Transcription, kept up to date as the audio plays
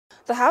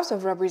The House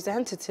of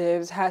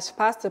Representatives has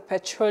passed the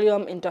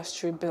Petroleum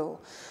Industry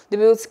Bill. The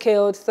bill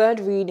scaled third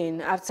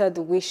reading after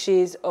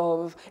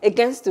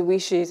against the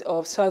wishes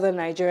of southern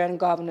Nigerian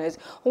governors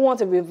who want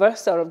a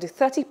reversal of the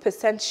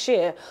 30%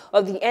 share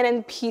of the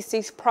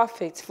NNPC's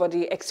profits for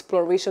the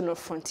exploration of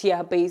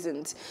frontier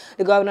basins.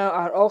 The governors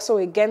are also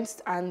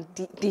against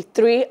the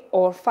 3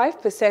 or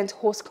 5%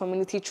 host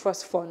community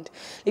trust fund.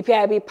 The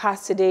PIB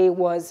passed today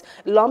was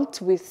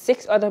lumped with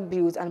 6 other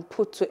bills and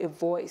put to a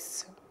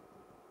voice.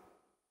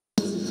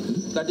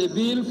 That a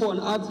bill for an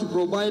act to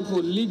provide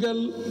for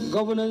legal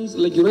governance,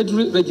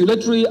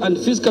 regulatory and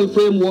fiscal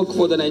framework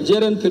for the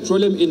Nigerian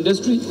petroleum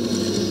industry,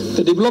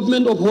 the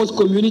development of host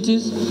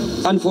communities,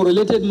 and for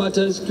related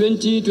matters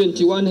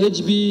 2021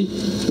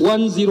 HB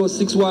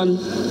 1061.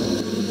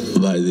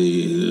 By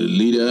the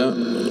leader,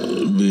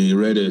 be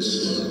read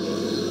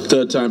as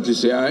third time, please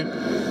say aye.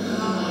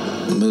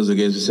 Those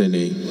against, say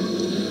nay.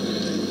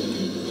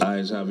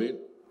 Ayes have it.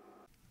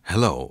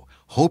 Hello,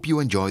 hope you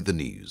enjoyed the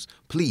news.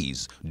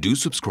 Please do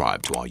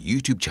subscribe to our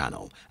YouTube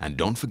channel and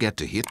don't forget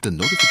to hit the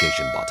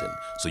notification button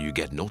so you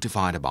get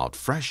notified about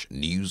fresh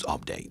news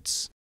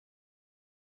updates.